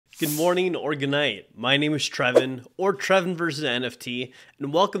Good morning or good night. My name is Trevin, or TREVINvsNFT,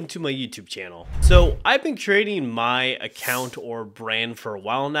 and welcome to my YouTube channel. So I've been creating my account or brand for a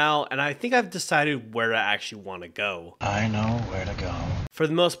while now, and I think I've decided where I actually want to go. I know where to go. For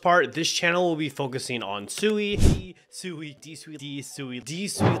the most part, this channel will be focusing on Sui,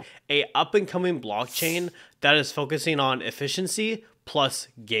 a up-and-coming blockchain that is focusing on efficiency plus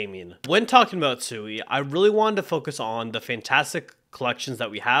gaming. When talking about Sui, I really wanted to focus on the fantastic collections that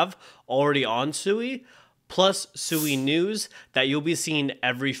we have already on Sui, plus Sui news that you'll be seeing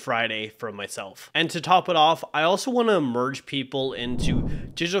every Friday from myself. And to top it off, I also want to merge people into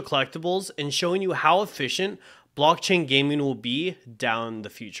digital collectibles and showing you how efficient blockchain gaming will be down the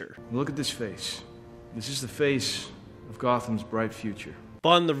future. Look at this face. This is the face of Gotham's bright future.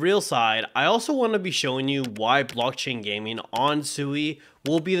 But on the real side, I also want to be showing you why blockchain gaming on Sui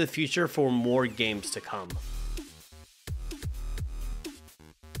will be the future for more games to come.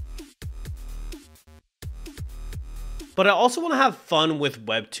 But I also want to have fun with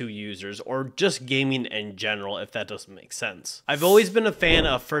Web 2 users, or just gaming in general, if that doesn't make sense. I've always been a fan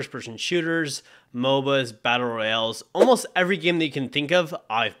of first-person shooters, MOBAs, battle royales. Almost every game that you can think of,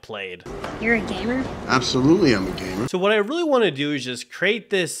 I've played. You're a gamer? Absolutely, I'm a gamer. So what I really want to do is just create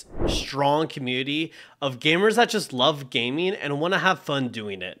this strong community of gamers that just love gaming and want to have fun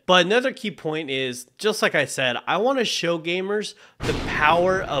doing it. But another key point is, just like I said, I want to show gamers the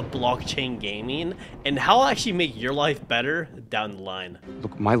power of blockchain gaming and how it'll actually make your life better down the line.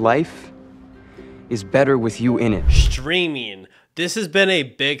 Look, my life is better with you in it. Streaming. This has been a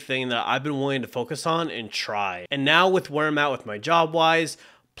big thing that I've been wanting to focus on and try. And now with where I'm at with my job wise,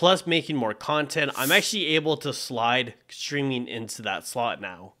 plus making more content, I'm actually able to slide streaming into that slot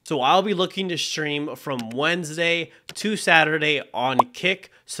now. So I'll be looking to stream from Wednesday to Saturday on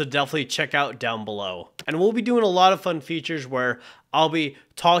Kick, so definitely check out down below. And we'll be doing a lot of fun features where I'll be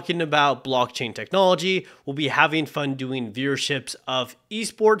talking about blockchain technology. We'll be having fun doing viewerships of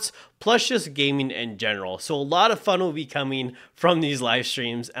esports, plus just gaming in general. So a lot of fun will be coming from these live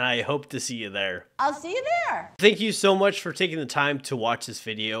streams, and I hope to see you there. I'll see you there. Thank you so much for taking the time to watch this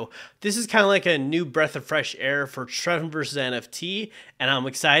video. This is kind of like a new breath of fresh air for TREVINvsNFT, and I'm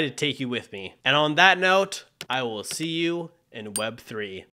excited to take you with me. And on that note, I will see you in Web 3.